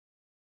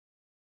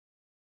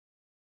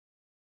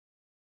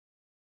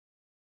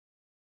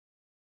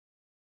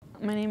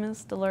My name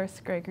is Delores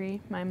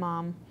Gregory. My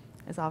mom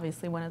is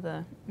obviously one of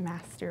the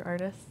master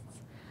artists,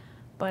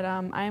 but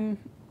I'm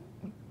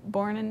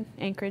born in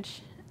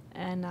Anchorage,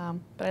 and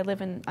but I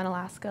live in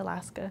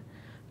Alaska.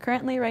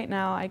 Currently, right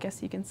now, I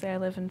guess you can say I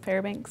live in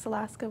Fairbanks,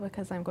 Alaska,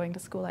 because I'm going to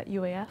school at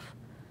UAF,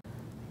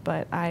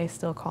 but I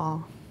still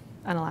call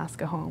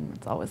Unalaska home.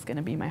 It's always going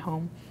to be my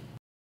home.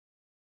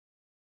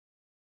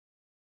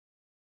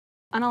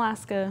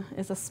 Unalaska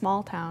is a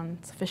small town.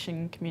 It's a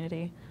fishing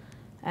community,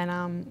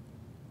 and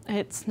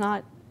it's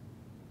not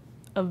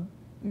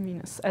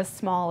as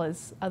small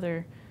as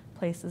other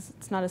places.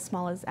 It's not as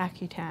small as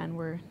Akutan,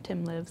 where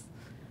Tim lives,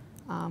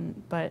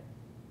 but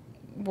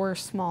we're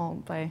small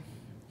by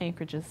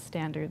Anchorage's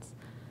standards.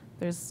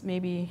 There's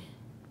maybe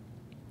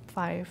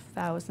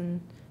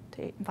 5,000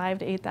 to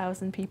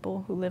 8,000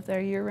 people who live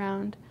there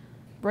year-round.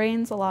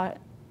 Rains a lot,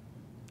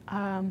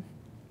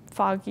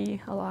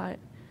 foggy a lot.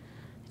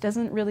 It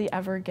doesn't really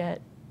ever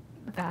get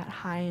that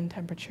high in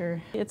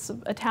temperature. It's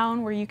a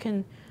town where you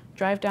can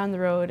drive down the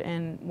road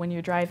and when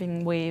you're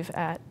driving, wave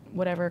at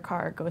whatever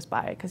car goes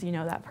by because you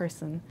know that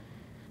person,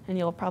 and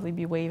you'll probably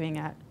be waving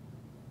at,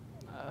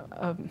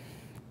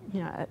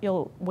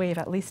 you'll wave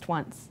at least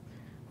once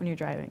when you're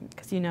driving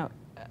because you know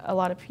a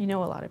lot of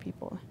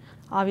people.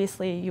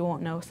 Obviously, you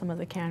won't know some of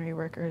the cannery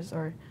workers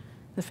or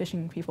the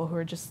fishing people who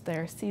are just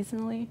there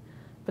seasonally,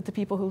 but the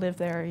people who live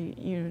there,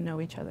 you know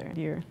each other.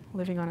 You're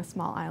living on a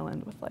small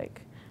island with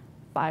like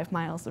 5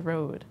 miles of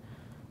road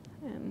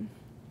and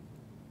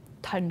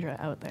tundra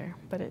out there,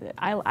 but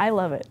I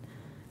love it.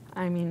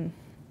 I mean,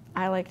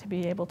 I like to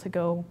be able to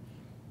go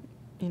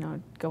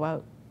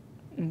out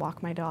and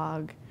walk my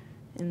dog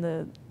in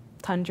the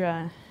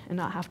tundra and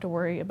not have to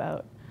worry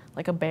about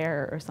like a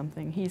bear or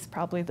something. He's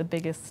probably the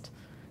biggest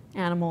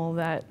animal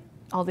that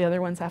all the other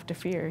ones have to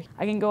fear.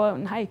 I can go out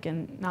and hike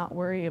and not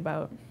worry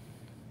about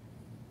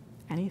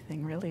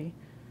anything really.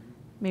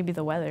 Maybe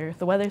the weather.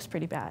 The weather's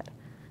pretty bad.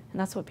 And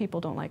that's what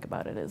people don't like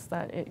about it, is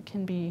that it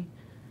can be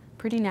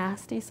pretty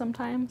nasty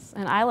sometimes.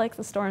 And I like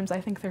the storms. I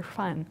think they're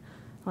fun.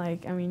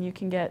 Like, I mean, you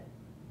can get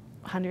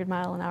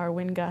 100-mile-an-hour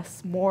wind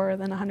gusts, more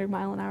than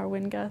 100-mile-an-hour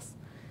wind gusts.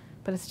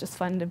 But it's just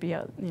fun to be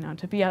out,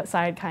 to be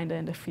outside kind of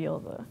and to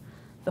feel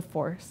the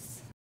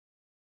force.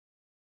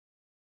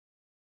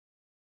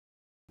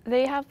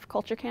 They have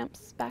culture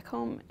camps back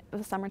home in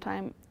the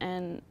summertime,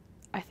 and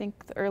I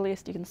think the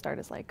earliest you can start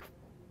is like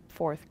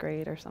 4th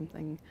grade or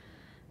something.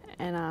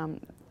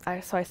 And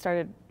so I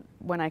started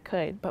when I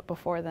could, but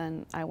before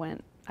then I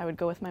would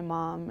go with my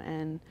mom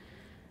and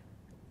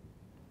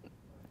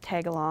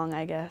tag along,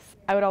 I guess.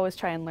 I would always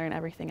try and learn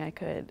everything I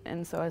could,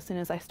 and so as soon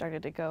as I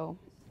started to go,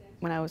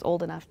 when I was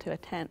old enough to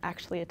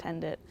actually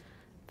attend it,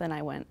 then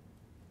I went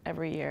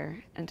every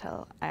year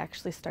until I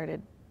actually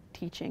started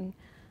teaching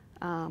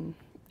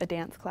a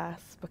dance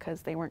class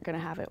because they weren't going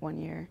to have it one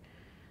year.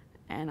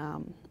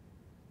 And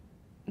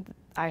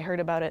I heard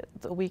about it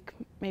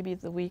maybe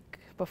the week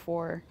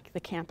before the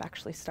camp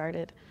actually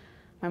started.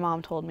 My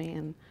mom told me,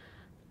 and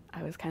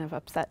I was kind of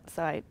upset,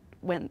 so I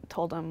went and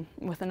told them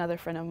with another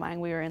friend of mine.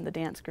 We were in the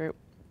dance group.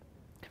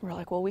 We're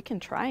like, well, we can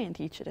try and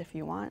teach it if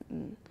you want.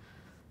 And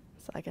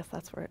so I guess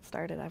that's where it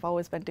started. I've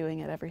always been doing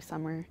it every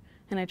summer,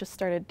 and I just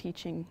started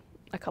teaching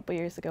a couple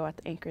years ago at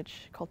the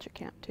Anchorage Culture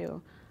Camp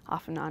too,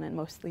 off and on, and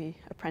mostly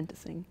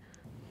apprenticing.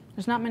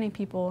 There's not many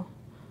people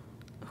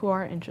who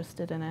are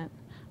interested in it.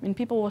 I mean,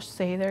 people will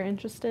say they're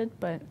interested,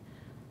 but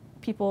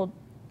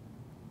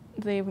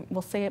they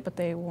will say it, but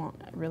they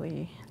won't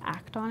really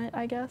act on it,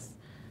 I guess.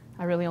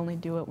 I really only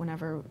do it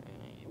whenever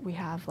we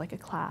have like a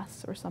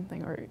class or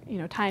something, or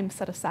time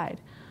set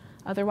aside.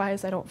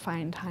 Otherwise, I don't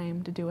find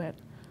time to do it.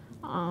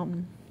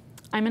 I'm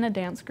in a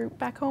dance group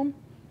back home,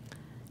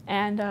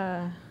 and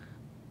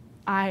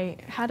I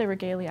had a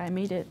regalia. I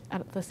made it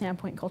at the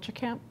Sandpoint Culture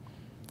Camp,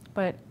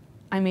 but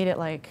I made it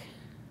like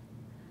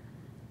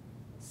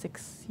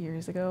 6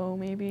 years ago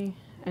maybe,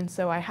 and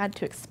so I had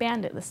to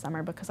expand it this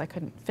summer because I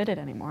couldn't fit it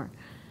anymore.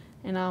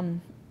 And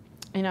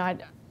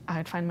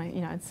I'd find my,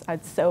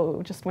 I'd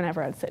sew just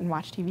whenever I'd sit and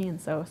watch TV and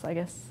sew. So I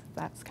guess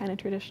that's kind of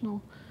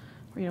traditional,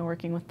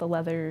 working with the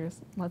leather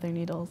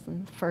needles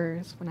and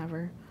furs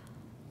whenever.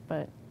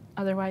 But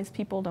otherwise,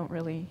 people don't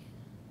really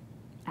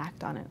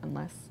act on it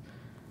unless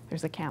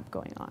there's a camp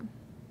going on.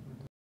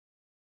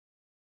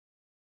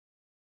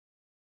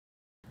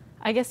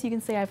 I guess you can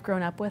say I've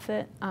grown up with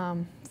it.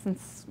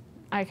 Since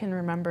I can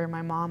remember,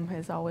 my mom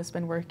has always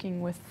been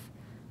working with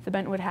the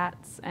Bentwood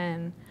hats,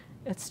 and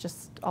it's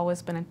just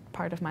always been a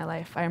part of my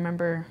life. I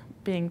remember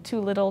being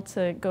too little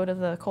to go to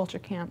the culture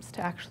camps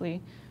to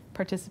actually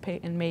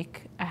participate and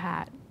make a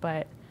hat,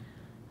 but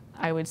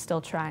I would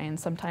still try, and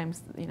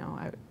sometimes,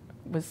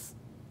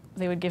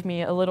 they would give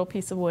me a little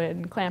piece of wood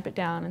and clamp it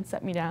down and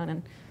set me down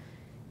and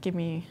give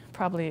me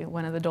probably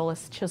one of the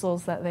dullest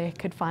chisels that they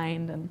could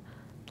find and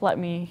let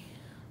me,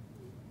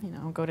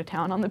 go to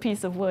town on the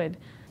piece of wood.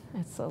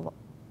 It's a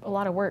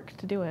lot of work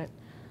to do it.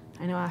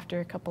 I know after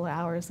a couple of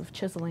hours of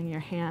chiseling your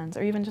hands,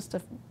 or even just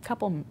a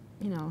couple,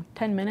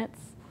 10 minutes,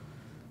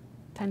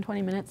 10,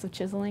 20 minutes of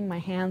chiseling, my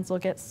hands will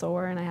get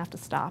sore and I have to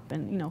stop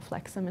and,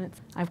 flex them. And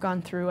I've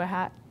gone through a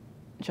hat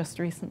just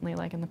recently,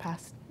 like in the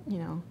past, you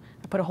know,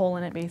 I put a hole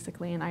in it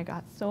basically, and I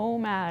got so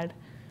mad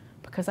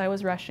because I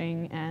was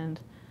rushing and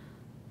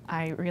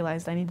I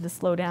realized I needed to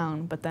slow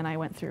down, but then I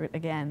went through it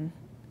again.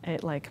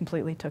 It like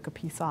completely took a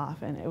piece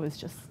off, and it was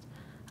just,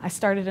 I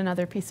started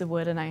another piece of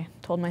wood and I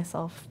told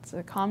myself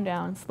to calm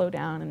down, slow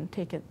down, and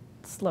take it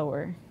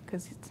slower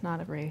because it's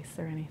not a race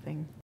or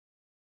anything.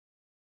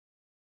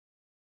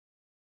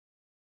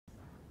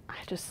 I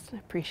just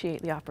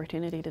appreciate the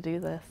opportunity to do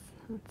this.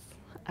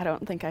 I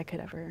don't think I could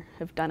ever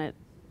have done it,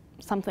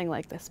 something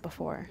like this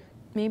before.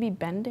 Maybe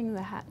bending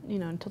the hat, you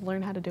know, to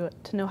learn how to do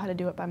it, to know how to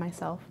do it by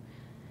myself.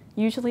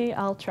 Usually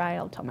I'll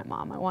tell my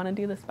mom, I want to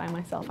do this by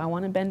myself. I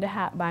want to bend a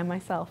hat by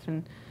myself,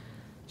 and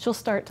she'll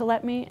start to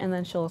let me, and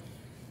then she'll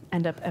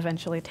end up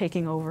eventually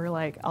taking over,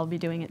 like I'll be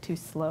doing it too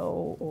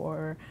slow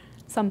or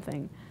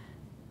something.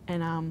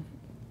 And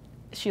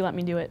she let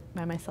me do it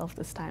by myself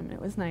this time, and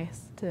it was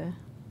nice to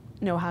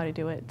know how to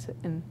do it.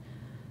 And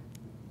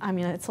I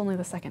mean, it's only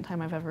the second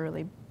time I've ever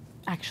really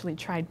actually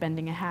tried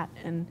bending a hat,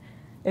 and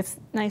it's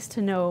nice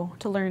to know,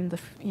 to learn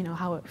you know,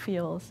 how it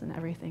feels and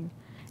everything.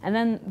 And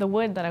then the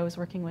wood that I was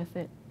working with,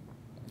 it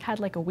had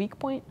like a weak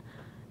point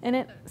in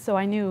it, so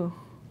I knew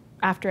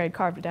after I'd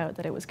carved it out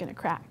that it was going to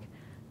crack.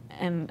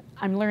 And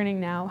I'm learning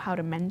now how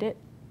to mend it,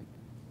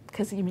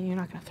 because I mean, you're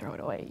not going to throw it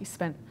away. You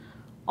spent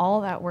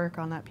all that work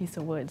on that piece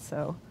of wood,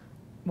 so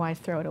why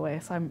throw it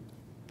away? So I'm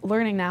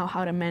learning now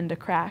how to mend a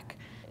crack.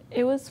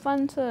 It was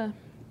fun to,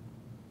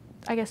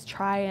 I guess,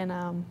 try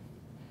and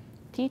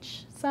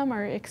teach some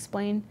or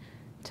explain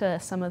to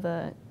some of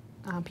the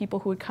people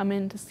who would come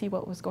in to see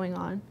what was going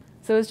on.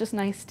 So it was just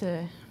nice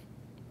to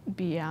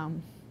be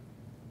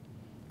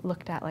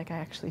looked at like I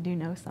actually do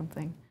know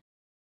something.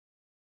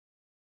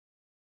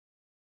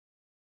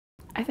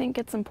 I think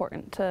it's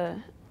important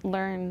to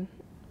learn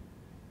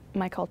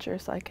my culture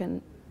so I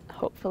can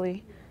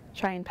hopefully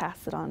try and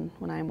pass it on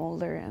when I'm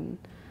older and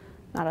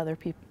not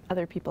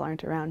other people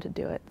aren't around to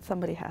do it.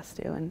 Somebody has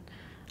to, and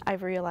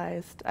I've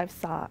realized, I've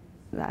saw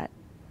that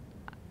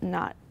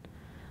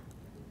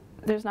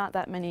there's not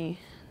that many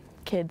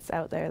kids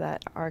out there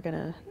that are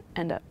gonna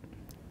end up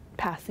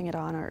passing it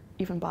on or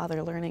even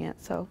bother learning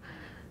it, so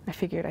I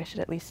figured I should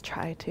at least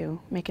try to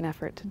make an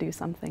effort to do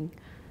something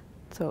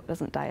so it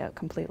doesn't die out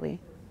completely.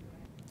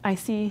 I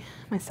see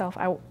myself,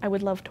 I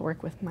would love to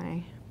work with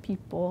my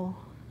people,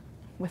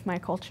 with my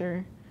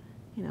culture,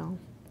 you know,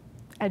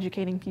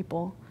 educating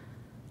people,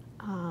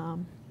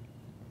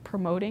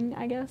 promoting,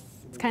 I guess.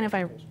 It's kind of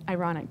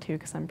ironic too,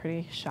 because I'm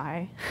pretty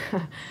shy.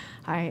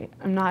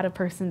 I'm not a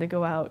person to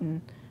go out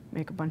and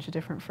make a bunch of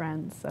different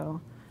friends,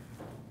 so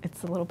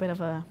it's a little bit of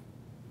a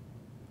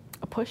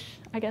push,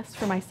 I guess,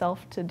 for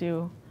myself to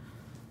do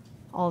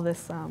all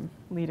this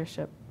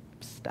leadership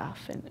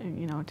stuff and,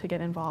 you know, to get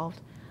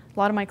involved. A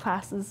lot of my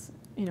classes,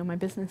 you know, my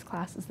business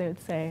classes, they would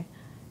say,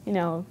 you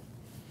know,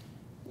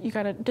 you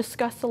gotta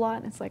discuss a lot,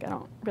 and it's like I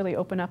don't really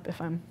open up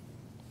if I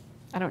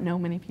don't know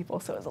many people,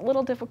 so it's a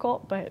little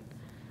difficult, but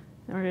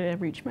in order to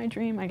reach my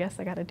dream, I guess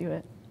I gotta do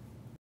it.